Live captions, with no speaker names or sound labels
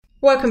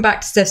Welcome back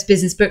to Steph's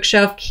Business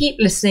Bookshelf. Keep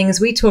listening as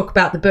we talk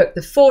about the book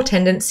The 4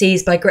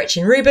 Tendencies by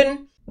Gretchen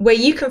Rubin, where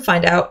you can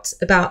find out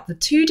about the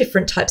 2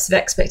 different types of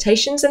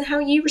expectations and how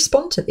you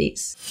respond to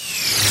these.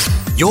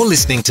 You're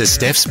listening to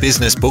Steph's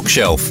Business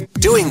Bookshelf,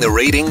 doing the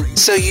reading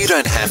so you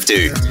don't have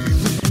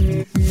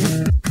to.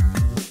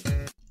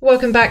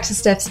 Welcome back to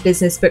Steph's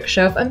Business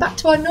Bookshelf and back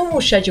to our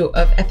normal schedule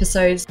of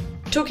episodes,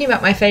 talking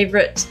about my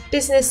favourite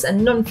business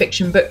and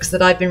non-fiction books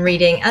that I've been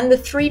reading and the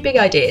 3 big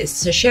ideas.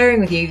 So sharing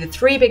with you the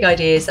 3 big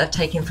ideas I've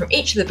taken from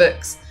each of the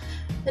books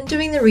and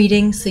doing the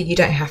reading so you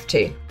don't have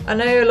to. I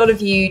know a lot of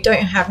you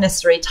don't have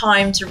necessary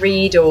time to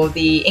read or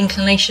the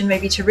inclination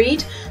maybe to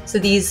read, so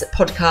these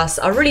podcasts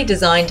are really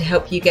designed to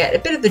help you get a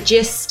bit of the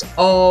gist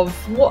of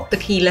what the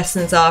key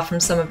lessons are from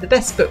some of the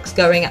best books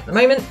going at the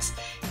moment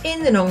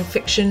in the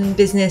non-fiction,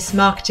 business,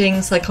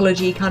 marketing,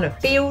 psychology kind of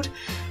field,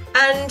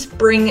 and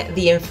bring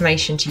the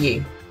information to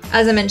you.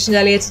 As I mentioned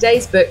earlier,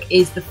 today's book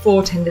is The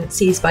 4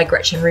 Tendencies by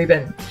Gretchen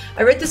Rubin.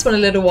 I read this one a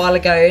little while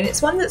ago, and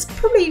it's one that's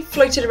probably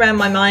floated around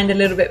my mind a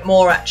little bit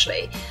more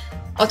actually.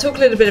 I'll talk a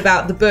little bit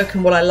about the book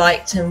and what I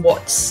liked and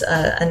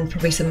and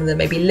probably some of the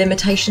maybe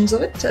limitations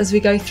of it as we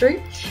go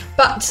through.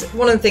 But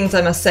one of the things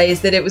I must say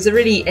is that it was a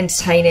really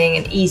entertaining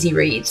and easy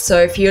read.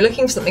 So if you're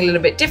looking for something a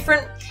little bit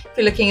different, if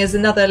you're looking as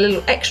another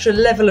little extra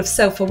level of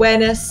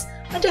self-awareness,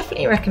 I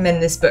definitely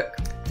recommend this book.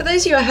 For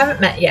those of you I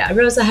haven't met yet, I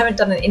realise I haven't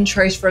done an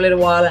intros for a little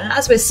while, and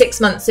as we're 6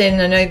 months in,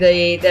 I know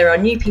there are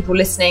new people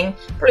listening,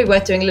 probably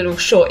worth doing a little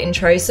short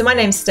intro. So my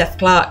name's Steph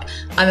Clark.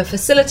 I'm a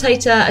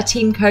facilitator, a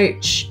team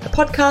coach, a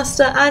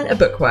podcaster and a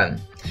bookworm.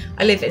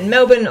 I live in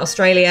Melbourne,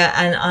 Australia,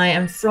 and I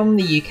am from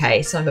the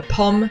UK, so I'm a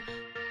POM,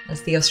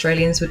 as the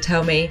Australians would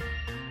tell me.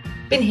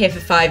 Been here for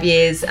 5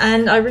 years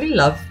and I really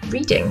love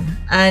reading.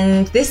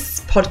 And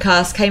this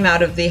podcast came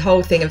out of the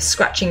whole thing of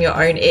scratching your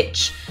own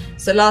itch.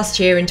 So last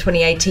year in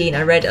 2018,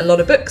 I read a lot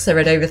of books. I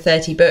read over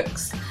 30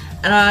 books.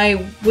 And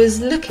I was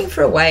looking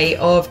for a way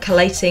of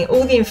collating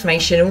all the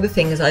information, all the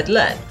things I'd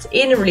learned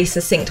in a really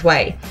succinct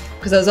way.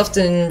 Because I was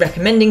often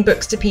recommending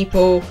books to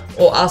people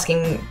or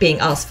being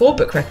asked for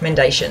book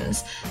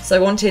recommendations. So I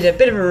wanted a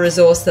bit of a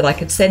resource that I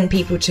could send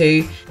people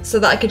to so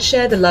that I could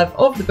share the love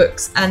of the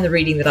books and the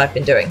reading that I've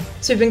been doing.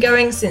 So we've been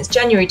going since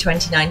January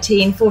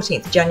 2019,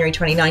 14th January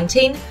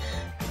 2019.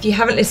 If you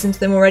haven't listened to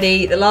them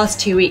already, the last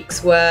 2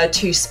 weeks were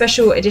 2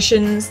 special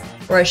editions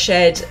where I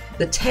shared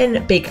the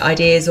 10 big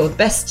ideas or the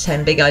best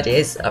 10 big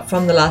ideas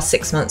from the last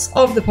 6 months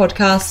of the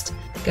podcast.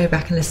 Go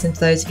back and listen to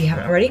those if you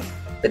haven't already.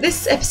 But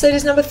this episode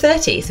is number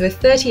 30, so we're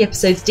 30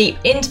 episodes deep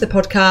into the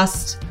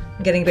podcast.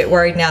 I'm getting a bit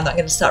worried now that I'm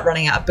going to start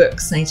running out of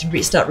books. I need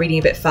to start reading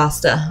a bit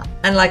faster.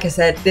 And like I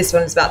said, this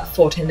one is about The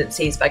 4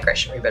 Tendencies by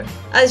Gretchen Rubin.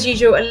 As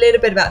usual, a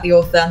little bit about the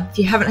author. If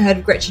you haven't heard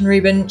of Gretchen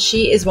Rubin,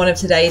 she is one of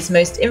today's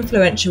most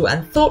influential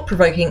and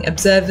thought-provoking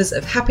observers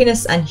of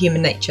happiness and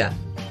human nature.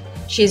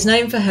 She is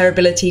known for her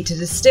ability to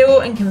distill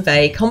and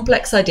convey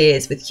complex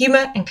ideas with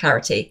humour and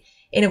clarity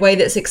in a way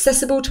that's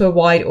accessible to a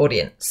wide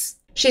audience.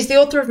 She's the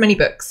author of many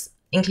books,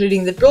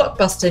 including the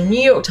blockbuster New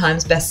York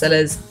Times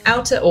bestsellers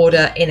Outer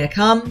Order, Inner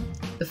Calm,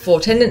 The 4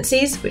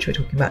 Tendencies, which we're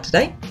talking about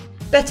today,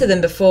 Better Than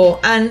Before,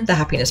 and The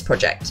Happiness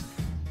Project.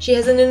 She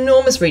has an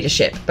enormous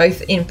readership,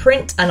 both in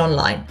print and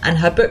online, and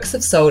her books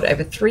have sold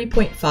over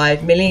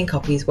 3.5 million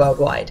copies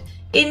worldwide,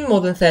 in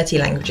more than 30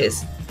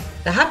 languages.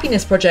 The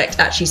Happiness Project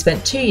actually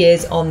spent 2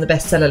 years on the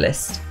bestseller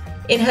list.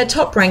 In her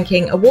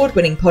top-ranking,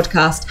 award-winning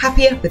podcast,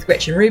 Happier with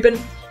Gretchen Rubin,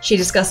 she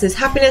discusses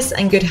happiness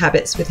and good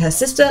habits with her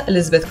sister,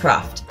 Elizabeth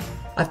Craft.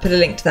 I've put a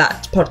link to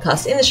that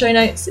podcast in the show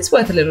notes. It's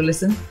worth a little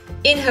listen.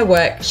 In her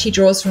work, she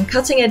draws from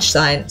cutting-edge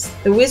science,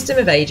 the wisdom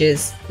of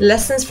ages,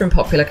 lessons from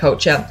popular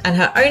culture, and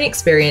her own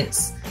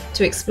experience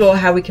to explore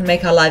how we can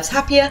make our lives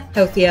happier,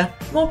 healthier,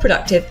 more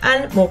productive,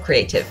 and more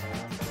creative.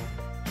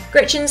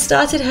 Gretchen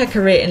started her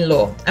career in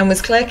law and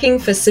was clerking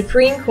for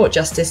Supreme Court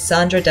Justice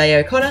Sandra Day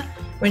O'Connor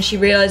when she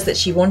realised that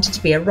she wanted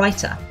to be a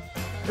writer.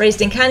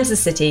 Raised in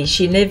Kansas City,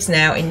 she lives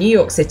now in New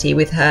York City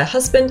with her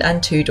husband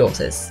and 2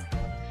 daughters.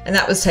 And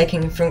that was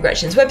taken from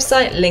Gretchen's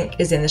website, link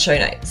is in the show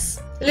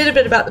notes. A little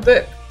bit about the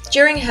book.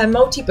 During her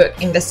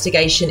multi-book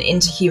investigation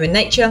into human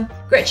nature,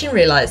 Gretchen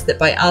realised that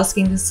by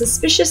asking the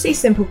suspiciously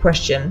simple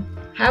question,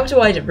 how do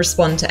I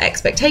respond to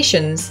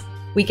expectations,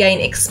 we gain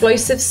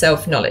explosive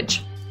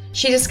self-knowledge.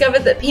 She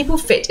discovered that people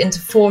fit into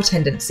 4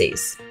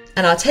 tendencies,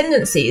 and our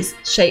tendencies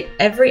shape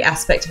every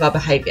aspect of our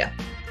behaviour.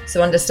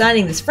 So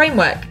understanding this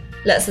framework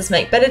lets us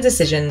make better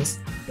decisions,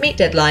 meet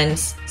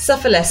deadlines,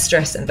 suffer less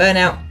stress and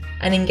burnout,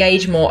 and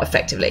engage more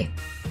effectively.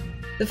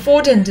 The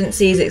 4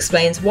 Tendencies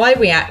explains why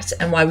we act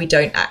and why we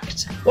don't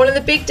act. One of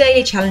the big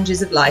daily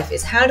challenges of life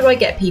is how do I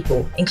get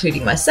people,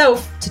 including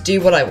myself, to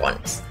do what I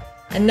want?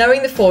 And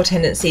knowing the 4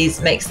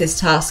 Tendencies makes this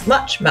task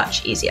much,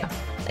 much easier.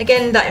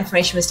 Again, that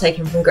information was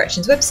taken from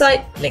Gretchen's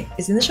website, link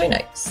is in the show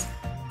notes.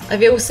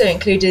 I've also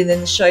included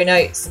in the show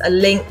notes a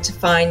link to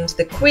find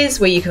the quiz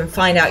where you can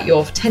find out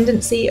your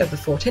tendency of the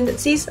 4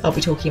 tendencies. I'll be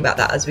talking about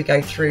that as we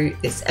go through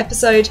this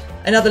episode.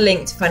 Another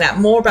link to find out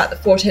more about the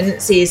 4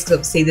 tendencies, because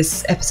obviously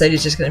this episode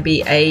is just going to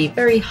be a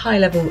very high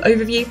level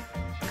overview.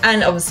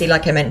 And obviously,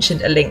 like I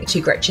mentioned, a link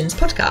to Gretchen's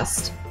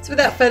podcast. So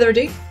without further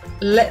ado,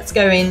 let's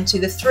go into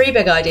the 3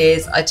 big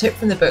ideas I took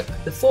from the book,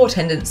 The 4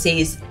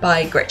 Tendencies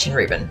by Gretchen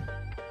Rubin.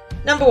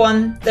 Number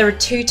 1, there are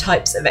 2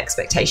 types of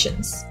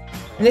expectations.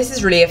 And this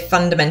is really a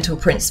fundamental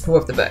principle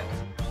of the book.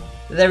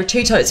 There are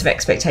 2 types of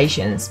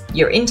expectations.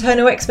 Your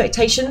internal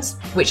expectations,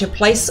 which are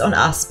placed on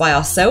us by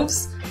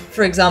ourselves.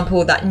 For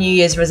example, that New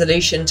Year's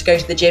resolution to go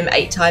to the gym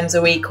 8 times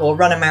a week or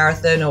run a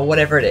marathon or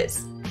whatever it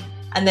is.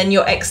 And then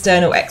your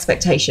external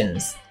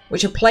expectations,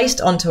 which are placed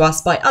onto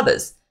us by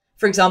others.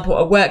 For example,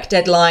 a work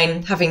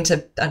deadline, having to,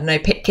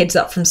 pick kids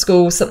up from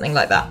school, something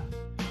like that.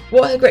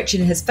 What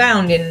Gretchen has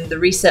found in the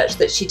research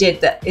that she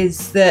did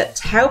is that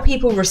how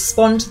people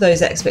respond to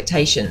those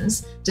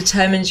expectations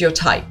determines your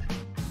type.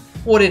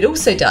 What it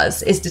also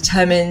does is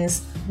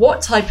determines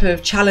what type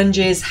of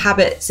challenges,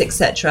 habits,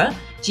 etc.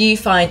 do you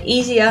find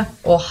easier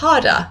or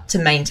harder to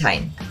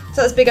maintain.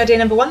 So that's big idea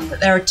number 1, that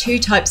there are 2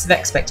 types of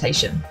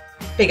expectation.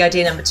 Big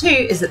idea number 2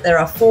 is that there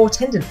are 4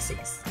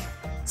 tendencies.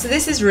 So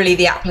this is really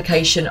the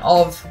application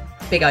of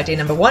big idea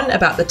number 1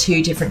 about the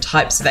 2 different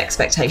types of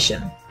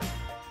expectation.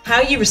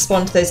 How you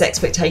respond to those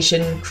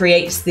expectations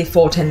creates the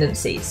 4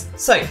 tendencies.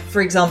 So,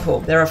 for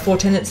example, there are 4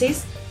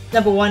 tendencies.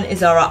 Number 1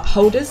 is our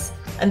upholders,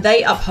 and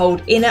they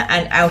uphold inner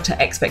and outer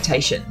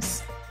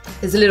expectations.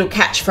 There's a little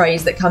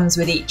catchphrase that comes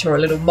with each, or a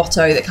little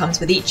motto that comes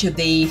with each of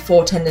the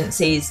 4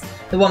 tendencies.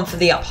 The one for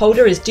the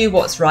upholder is do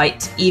what's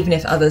right, even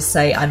if others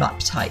say I'm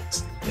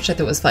uptight, which I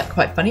thought was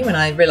quite funny when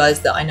I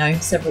realised that I know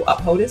several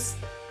upholders.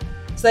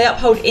 So they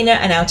uphold inner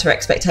and outer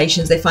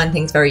expectations. They find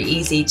things very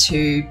easy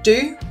to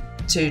do,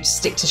 to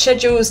stick to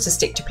schedules, to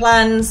stick to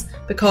plans,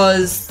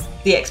 because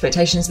the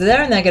expectations are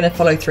there and they're going to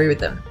follow through with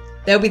them.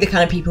 They'll be the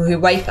kind of people who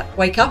wake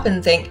up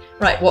and think,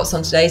 right, what's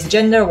on today's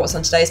agenda or what's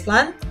on today's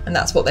plan? And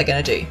that's what they're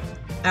going to do.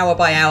 Hour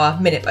by hour,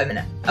 minute by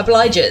minute.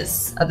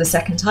 Obligers are the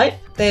second type.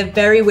 They're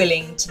very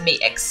willing to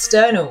meet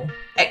external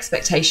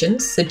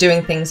expectations, so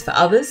doing things for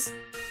others,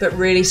 but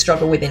really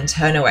struggle with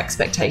internal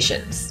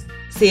expectations.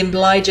 So the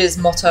obligers'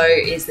 motto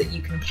is that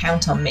you can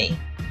count on me.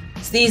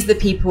 So these are the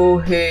people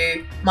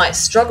who might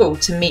struggle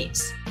to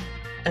meet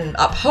and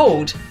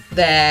uphold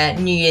their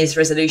New Year's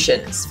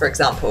resolutions, for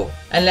example,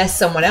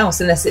 unless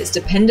it's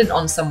dependent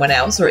on someone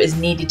else or is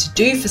needed to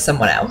do for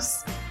someone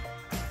else.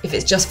 If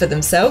it's just for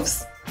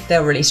themselves,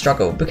 they'll really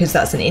struggle because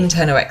that's an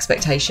internal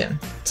expectation.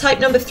 Type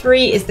number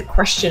 3 is the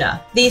questioner.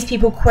 These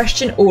people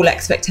question all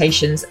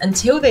expectations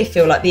until they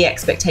feel like the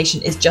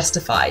expectation is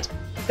justified.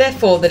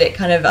 Therefore, that it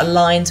kind of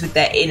aligns with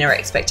their inner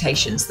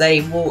expectations.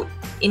 They will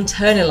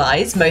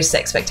internalize most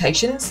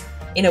expectations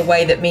in a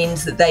way that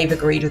means that they've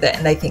agreed with it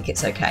and they think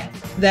it's okay.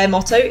 Their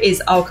motto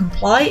is, I'll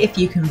comply if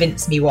you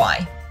convince me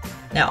why.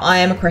 Now, I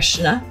am a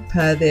questioner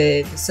per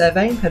the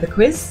survey, per the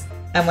quiz.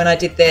 And when I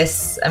did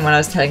this, and when I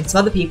was telling some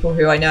other people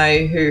who I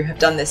know who have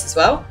done this as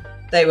well,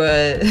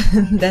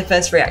 their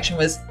first reaction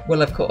was,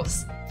 well, of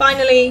course.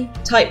 Finally,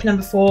 type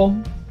number 4,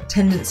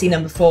 tendency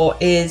number 4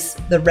 is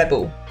the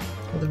rebel,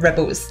 or the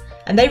rebels.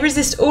 And they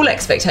resist all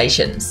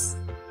expectations.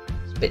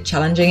 It's a bit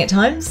challenging at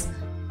times.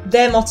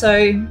 Their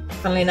motto,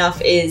 funnily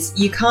enough, is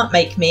you can't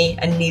make me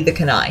and neither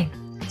can I.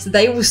 So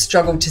they will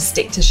struggle to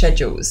stick to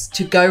schedules,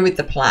 to go with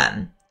the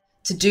plan,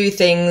 to do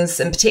things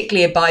and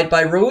particularly abide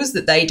by rules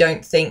that they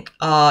don't think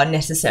are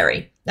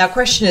necessary. Now,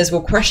 questioners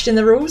will question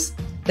the rules.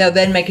 They'll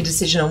then make a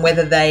decision on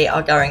whether they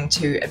are going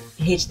to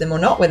adhere to them or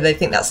not, whether they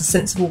think that's a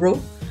sensible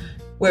rule.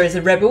 Whereas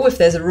a rebel, if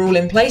there's a rule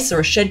in place or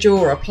a schedule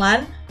or a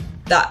plan,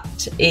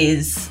 that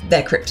is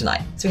their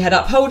kryptonite. So we had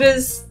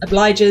upholders,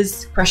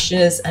 obligers,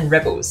 questioners, and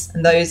rebels.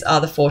 And those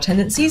are the 4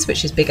 tendencies,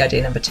 which is big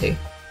idea number 2.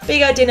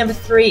 Big idea number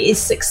 3 is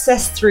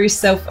success through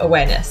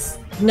self-awareness.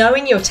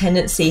 Knowing your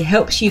tendency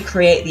helps you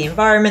create the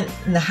environment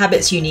and the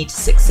habits you need to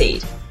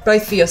succeed,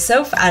 both for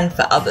yourself and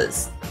for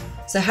others.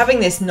 So having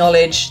this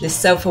knowledge, this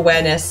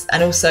self-awareness,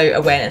 and also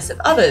awareness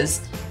of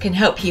others can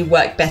help you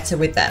work better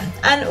with them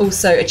and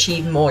also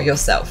achieve more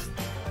yourself.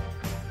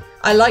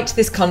 I liked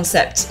this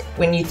concept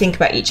when you think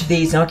about each of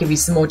these, and I'll give you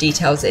some more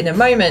details in a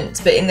moment,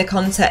 but in the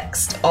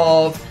context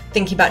of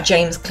thinking about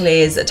James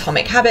Clear's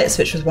Atomic Habits,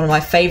 which was one of my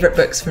favourite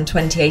books from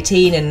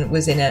 2018 and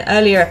was in an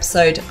earlier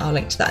episode. I'll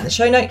link to that in the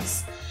show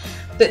notes.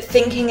 But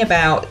thinking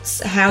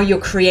about how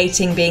you're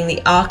creating, being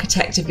the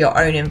architect of your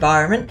own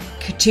environment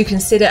to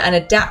consider and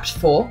adapt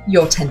for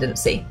your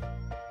tendency.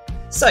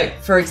 So,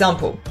 for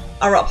example,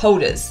 our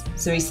upholders.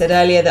 So we said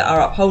earlier that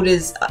our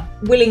upholders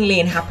willingly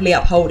and happily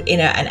uphold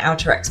inner and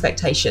outer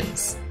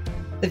expectations.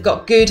 They've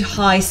got good,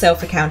 high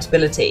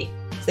self-accountability.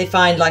 So they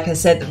find, like I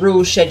said, the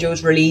rules,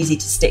 schedules really easy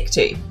to stick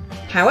to.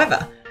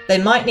 However, they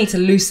might need to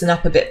loosen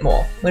up a bit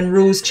more when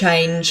rules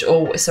change,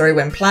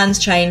 when plans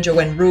change, or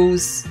when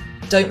rules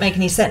don't make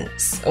any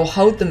sense or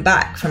hold them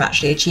back from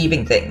actually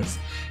achieving things.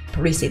 You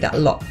probably see that a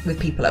lot with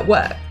people at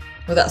work.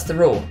 Well, that's the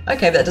rule.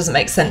 Okay, but that doesn't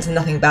make sense and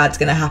nothing bad's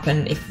going to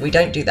happen if we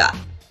don't do that.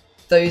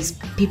 Those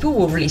people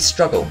will really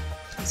struggle.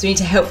 So we need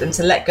to help them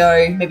to let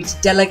go, maybe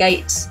to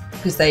delegate,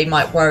 because they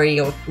might worry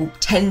or will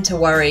tend to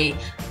worry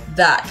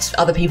that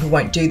other people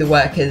won't do the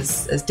work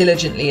as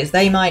diligently as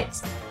they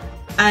might.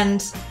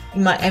 And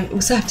You might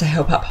also have to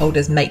help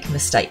upholders make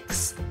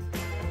mistakes,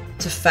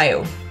 to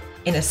fail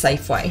in a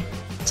safe way.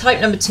 Type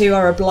number 2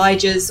 are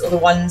obligers, or the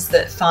ones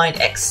that find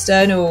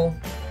external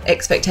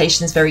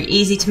expectations very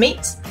easy to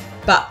meet,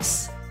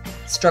 but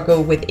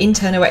struggle with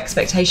internal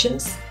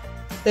expectations.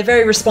 They're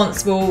very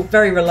responsible,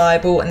 very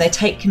reliable, and they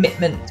take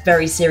commitment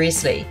very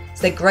seriously.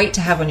 So they're great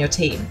to have on your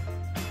team,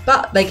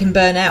 but they can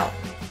burn out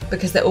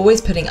because they're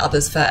always putting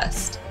others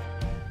first.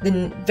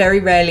 Then very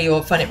rarely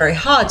or find it very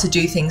hard to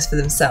do things for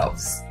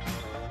themselves.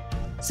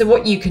 So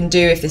what you can do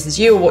if this is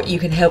you, or what you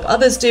can help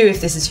others do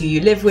if this is who you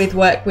live with,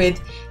 work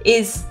with,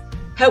 is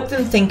help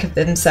them think of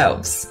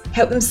themselves.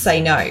 Help them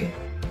say no.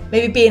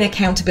 Maybe be an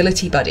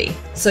accountability buddy.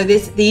 So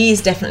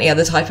these definitely are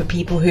the type of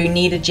people who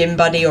need a gym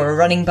buddy or a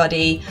running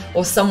buddy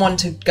or someone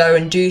to go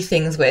and do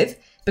things with,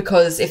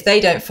 because if they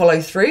don't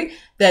follow through,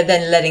 they're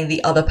then letting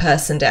the other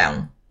person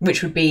down,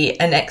 which would be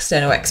an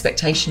external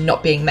expectation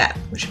not being met,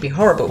 which would be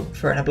horrible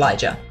for an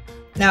obliger.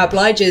 Now,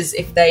 obligers,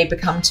 if they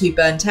become too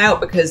burnt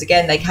out, because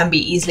again, they can be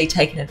easily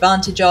taken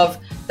advantage of,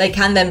 they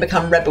can then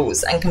become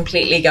rebels and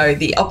completely go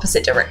the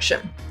opposite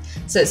direction.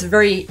 So it's a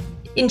very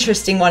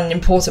interesting one, an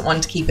important one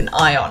to keep an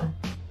eye on.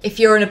 If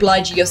you're an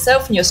obliger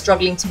yourself and you're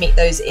struggling to meet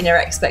those inner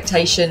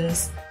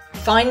expectations,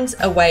 find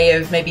a way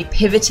of maybe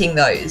pivoting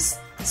those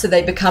so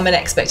they become an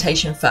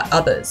expectation for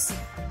others.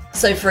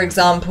 So for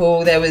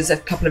example, there was a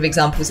couple of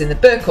examples in the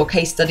book or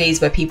case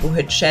studies where people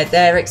had shared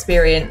their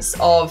experience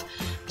of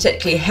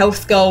particularly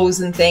health goals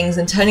and things,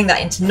 and turning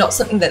that into not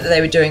something that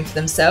they were doing for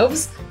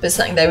themselves, but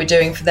something they were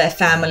doing for their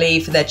family,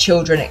 for their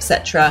children,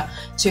 etc.,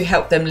 to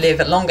help them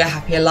live a longer,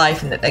 happier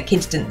life, and that their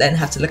kids didn't then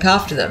have to look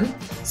after them.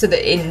 So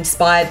that it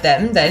inspired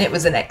them. Then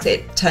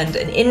it turned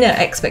an inner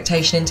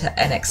expectation into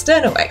an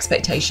external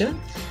expectation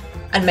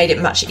and made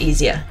it much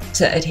easier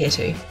to adhere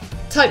to.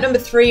 Type number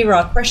 3 are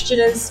our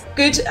questioners,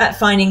 good at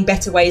finding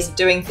better ways of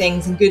doing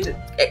things and good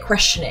at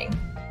questioning,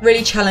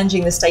 really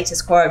challenging the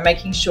status quo and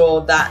making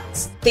sure that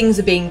things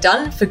are being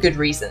done for good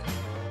reason.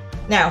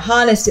 Now,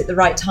 harnessed at the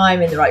right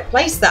time in the right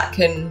place, that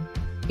can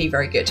be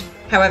very good.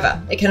 However,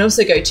 it can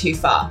also go too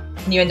far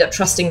and you end up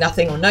trusting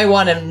nothing or no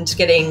one and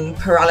getting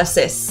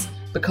paralysis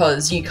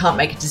because you can't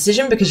make a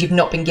decision because you've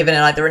not been given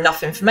either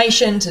enough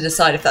information to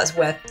decide if that's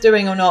worth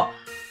doing or not,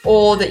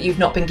 or that you've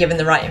not been given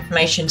the right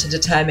information to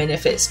determine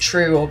if it's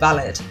true or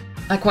valid.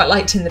 I quite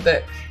liked in the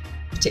book,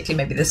 particularly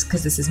maybe this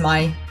because this is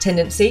my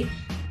tendency,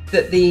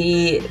 that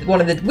one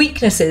of the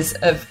weaknesses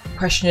of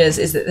questioners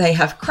is that they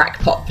have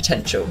crackpot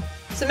potential.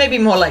 So maybe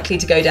more likely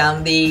to go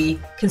down the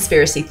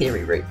conspiracy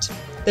theory route.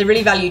 They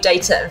really value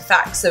data and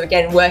facts. So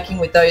again, working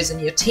with those in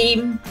your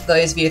team,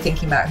 those of you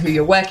thinking about who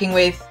you're working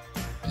with,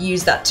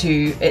 use that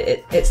to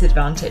its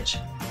advantage.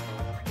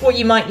 What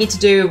you might need to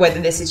do,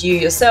 whether this is you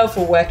yourself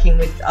or working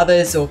with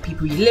others or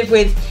people you live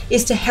with,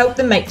 is to help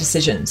them make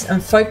decisions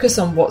and focus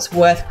on what's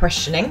worth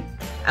questioning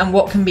and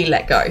what can be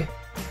let go.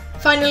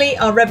 Finally,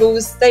 our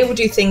rebels, they will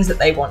do things that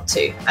they want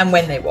to and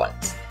when they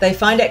want. They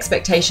find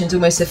expectations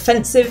almost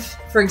offensive.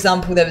 For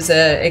example, there was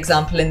an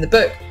example in the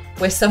book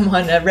where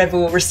a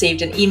rebel,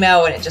 received an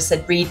email and it just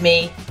said, "Read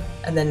me,"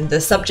 and then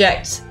the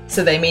subject.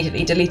 So they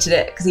immediately deleted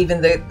it because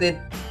even the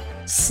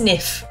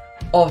sniff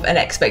of an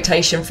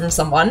expectation from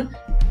someone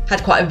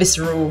had quite a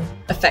visceral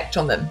effect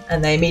on them.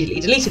 And they immediately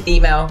deleted the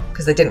email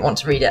because they didn't want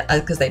to read it,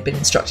 because they'd been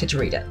instructed to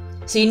read it.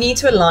 So you need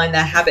to align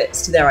their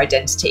habits to their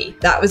identity.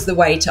 That was the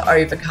way to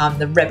overcome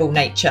the rebel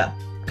nature.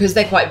 Because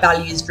they're quite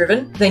values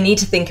driven, they need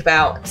to think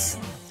about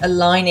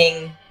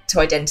aligning to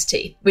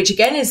identity, which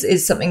again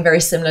is something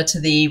very similar to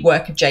the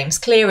work of James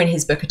Clear in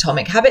his book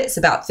Atomic Habits,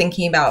 about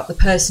thinking about the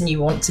person you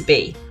want to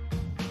be.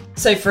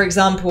 So for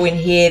example, in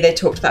here they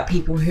talked about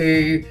people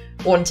who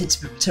wanted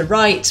to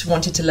write,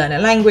 wanted to learn a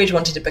language,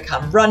 wanted to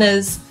become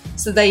runners.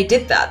 So they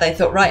did that. They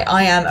thought, right,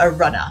 I am a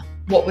runner.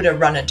 What would a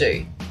runner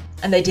do?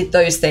 And they did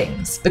those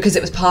things because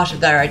it was part of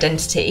their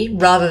identity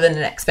rather than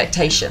an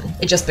expectation.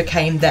 It just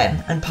became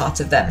them and part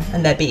of them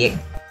and their being.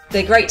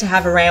 They're great to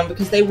have around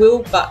because they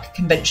will buck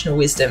conventional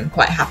wisdom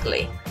quite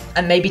happily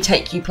and maybe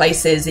take you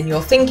places in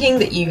your thinking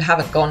that you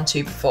haven't gone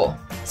to before.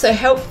 So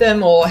help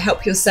them, or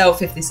help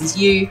yourself if this is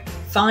you,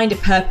 find a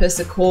purpose,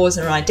 a cause,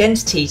 and an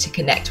identity to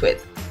connect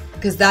with,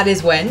 because that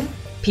is when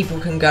people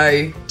can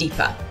go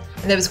deeper.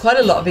 And there was quite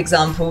a lot of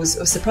examples,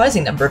 a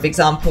surprising number of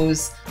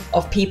examples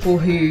of people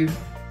who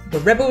were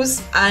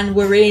rebels and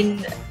were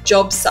in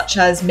jobs such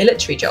as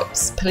military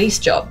jobs, police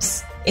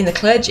jobs, in the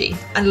clergy.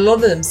 And a lot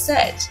of them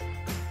said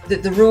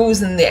that the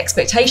rules and the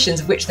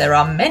expectations, of which there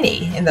are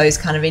many in those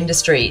kind of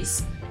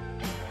industries,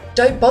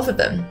 don't bother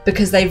them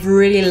because they've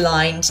really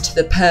aligned to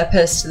the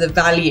purpose, to the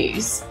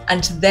values,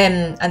 and to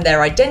them and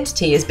their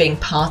identity as being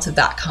part of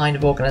that kind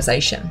of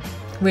organisation.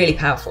 Really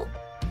powerful.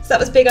 So that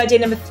was big idea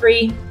number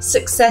 3,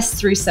 success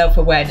through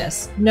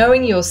self-awareness.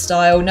 Knowing your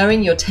style,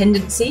 knowing your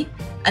tendency,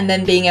 and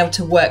then being able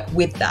to work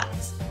with that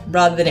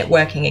rather than it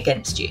working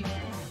against you.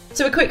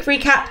 So a quick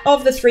recap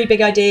of the 3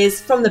 big ideas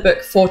from the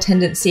book 4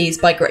 Tendencies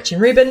by Gretchen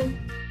Rubin.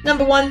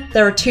 Number 1,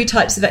 there are 2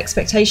 types of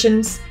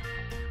expectations.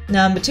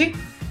 Number 2,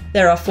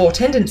 there are 4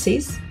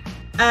 tendencies.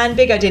 And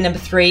big idea number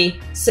 3,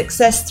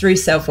 success through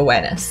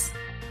self-awareness.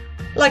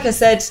 Like I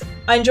said,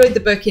 I enjoyed the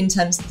book in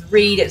terms of the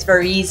read. It's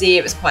very easy.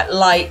 It was quite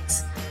light.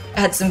 It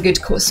had some good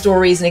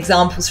stories and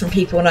examples from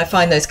people, and I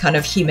find those kind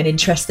of human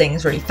interest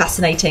things really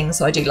fascinating.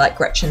 So I do like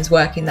Gretchen's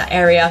work in that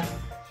area.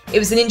 It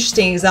was an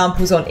interesting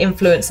examples on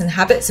influence and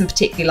habits, and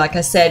particularly, like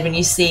I said, when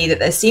you see that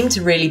there seemed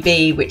to really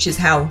be, which is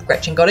how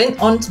Gretchen got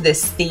onto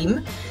this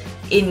theme,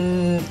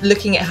 in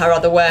looking at her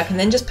other work and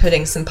then just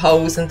putting some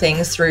polls and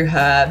things through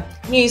her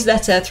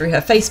newsletter, through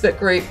her Facebook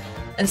group,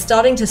 and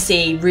starting to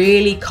see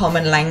really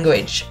common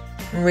language,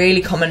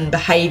 really common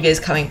behaviours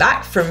coming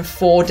back from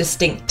 4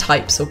 distinct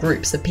types or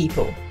groups of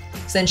people.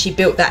 So then she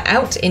built that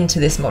out into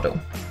this model.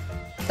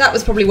 That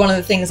was probably one of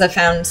the things I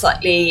found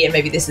slightly, and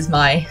maybe this is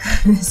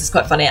this is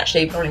quite funny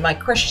actually, probably my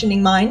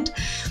questioning mind,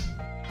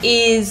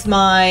 is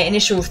my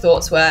initial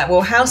thoughts were,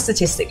 well, how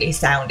statistically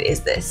sound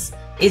is this?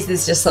 Is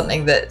this just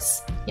something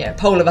that's,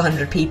 poll of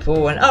 100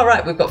 people and, oh,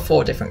 right, we've got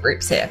 4 different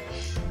groups here.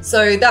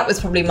 So that was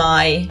probably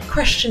my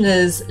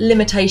questioner's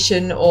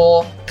limitation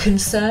or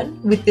concern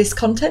with this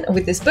content or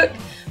with this book.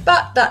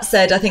 But that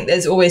said, I think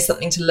there's always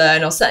something to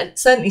learn, or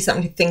certainly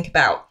something to think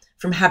about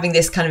from having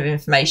this kind of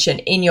information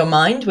in your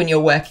mind when you're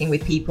working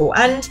with people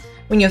and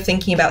when you're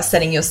thinking about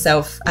setting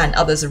yourself and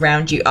others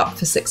around you up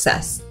for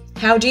success.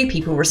 How do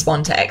people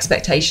respond to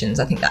expectations?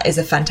 I think that is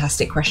a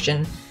fantastic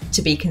question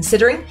to be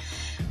considering.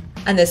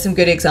 And there's some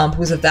good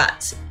examples of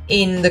that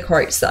in the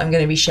quotes that I'm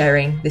going to be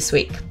sharing this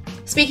week.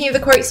 Speaking of the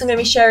quotes I'm going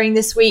to be sharing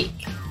this week,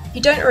 if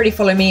you don't already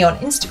follow me on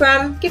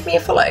Instagram, give me a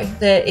follow.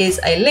 There is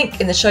a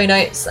link in the show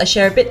notes. I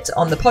share a bit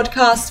on the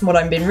podcast and what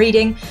I've been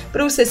reading,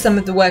 but also some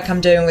of the work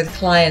I'm doing with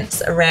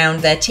clients around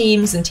their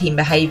teams and team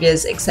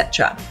behaviours,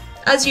 etc.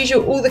 As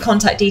usual, all the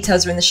contact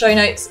details are in the show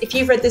notes. If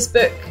you've read this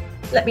book,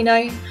 let me know.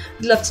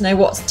 I'd love to know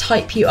what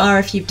type you are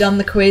if you've done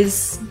the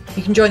quiz.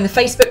 You can join the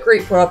Facebook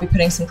group where I'll be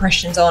putting some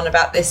questions on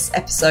about this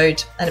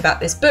episode and about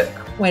this book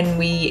when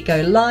we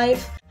go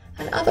live.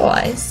 And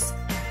otherwise,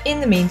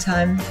 in the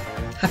meantime,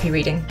 happy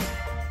reading.